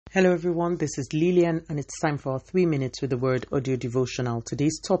Hello everyone, this is Lillian and it's time for our 3 minutes with the word audio devotional.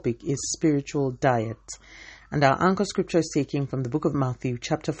 Today's topic is spiritual diet, and our anchor scripture is taken from the book of Matthew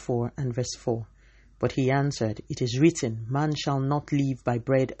chapter 4 and verse 4. But he answered, "It is written, man shall not live by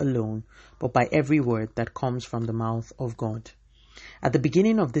bread alone, but by every word that comes from the mouth of God." At the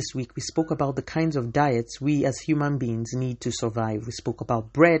beginning of this week, we spoke about the kinds of diets we as human beings need to survive. We spoke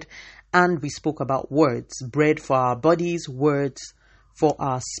about bread and we spoke about words. Bread for our bodies, words for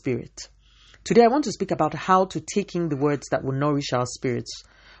our spirit. Today I want to speak about how to take in the words that will nourish our spirits.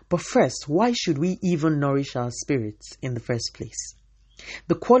 But first, why should we even nourish our spirits in the first place?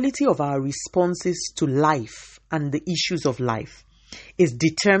 The quality of our responses to life and the issues of life is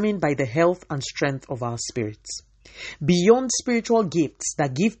determined by the health and strength of our spirits. Beyond spiritual gifts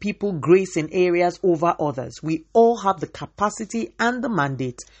that give people grace in areas over others, we all have the capacity and the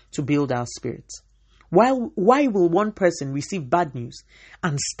mandate to build our spirits. Why will one person receive bad news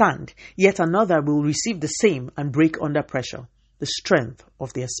and stand, yet another will receive the same and break under pressure? The strength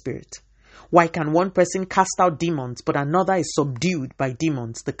of their spirit. Why can one person cast out demons, but another is subdued by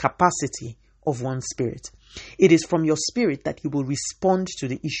demons? The capacity of one's spirit. It is from your spirit that you will respond to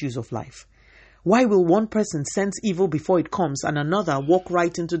the issues of life. Why will one person sense evil before it comes and another walk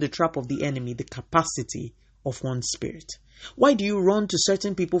right into the trap of the enemy? The capacity of one's spirit. Why do you run to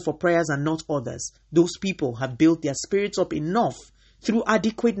certain people for prayers and not others? Those people have built their spirits up enough through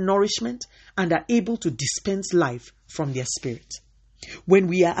adequate nourishment and are able to dispense life from their spirit. When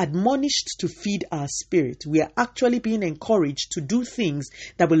we are admonished to feed our spirit, we are actually being encouraged to do things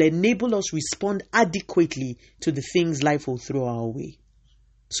that will enable us respond adequately to the things life will throw our way.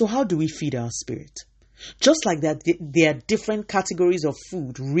 So how do we feed our spirit? Just like that, there are different categories of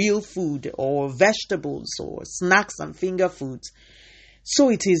food, real food or vegetables or snacks and finger foods. So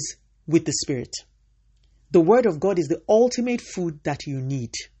it is with the spirit. The word of God is the ultimate food that you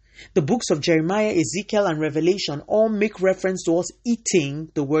need. The books of Jeremiah, Ezekiel, and Revelation all make reference to us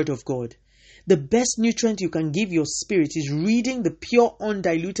eating the word of God. The best nutrient you can give your spirit is reading the pure,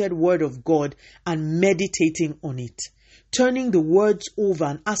 undiluted word of God and meditating on it. Turning the words over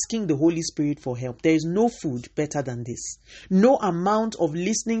and asking the Holy Spirit for help. There is no food better than this. No amount of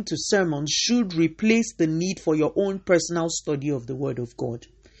listening to sermons should replace the need for your own personal study of the Word of God.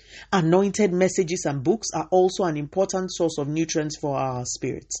 Anointed messages and books are also an important source of nutrients for our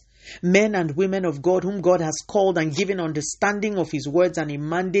spirits. Men and women of God whom God has called and given understanding of His words and a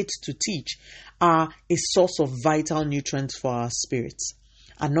mandate to teach are a source of vital nutrients for our spirits.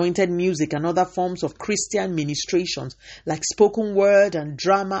 Anointed music and other forms of Christian ministrations like spoken word and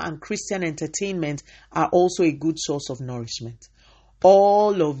drama and Christian entertainment are also a good source of nourishment.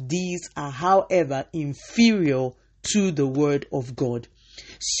 All of these are, however, inferior to the word of God.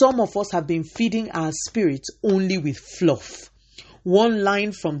 Some of us have been feeding our spirits only with fluff. One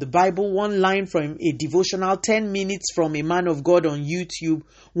line from the Bible, one line from a devotional, 10 minutes from a man of God on YouTube,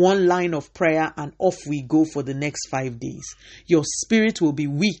 one line of prayer, and off we go for the next 5 days. Your spirit will be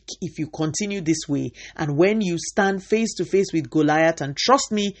weak if you continue this way. And when you stand face to face with Goliath, and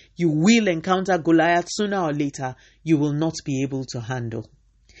trust me, you will encounter Goliath sooner or later, you will not be able to handle.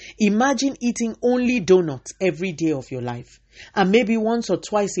 Imagine eating only donuts every day of your life, and maybe once or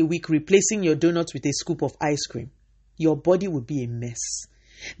twice a week replacing your donuts with a scoop of ice cream. Your body would be a mess.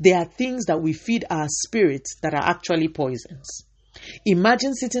 There are things that we feed our spirits that are actually poisons.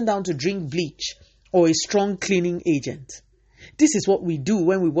 Imagine sitting down to drink bleach or a strong cleaning agent. This is what we do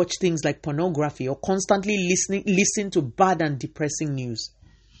when we watch things like pornography or constantly listen to bad and depressing news.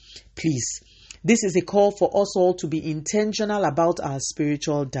 Please, this is a call for us all to be intentional about our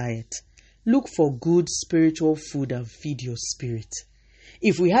spiritual diet. Look for good spiritual food and feed your spirit.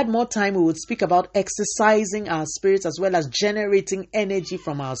 If we had more time, we would speak about exercising our spirits as well as generating energy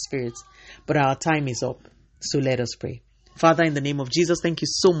from our spirits. But our time is up. So let us pray. Father, in the name of Jesus, thank you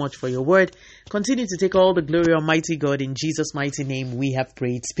so much for your word. Continue to take all the glory, Almighty God. In Jesus' mighty name, we have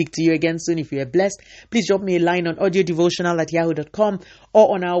prayed. Speak to you again soon. If you are blessed, please drop me a line on audiodevotional@yahoo.com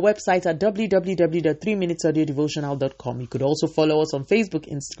or on our website at www.3minutesaudiodevotional.com. You could also follow us on Facebook,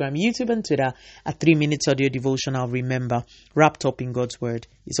 Instagram, YouTube, and Twitter at 3 Minutes Audio Devotional. Remember, wrapped up in God's word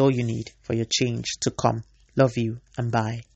is all you need for your change to come. Love you and bye.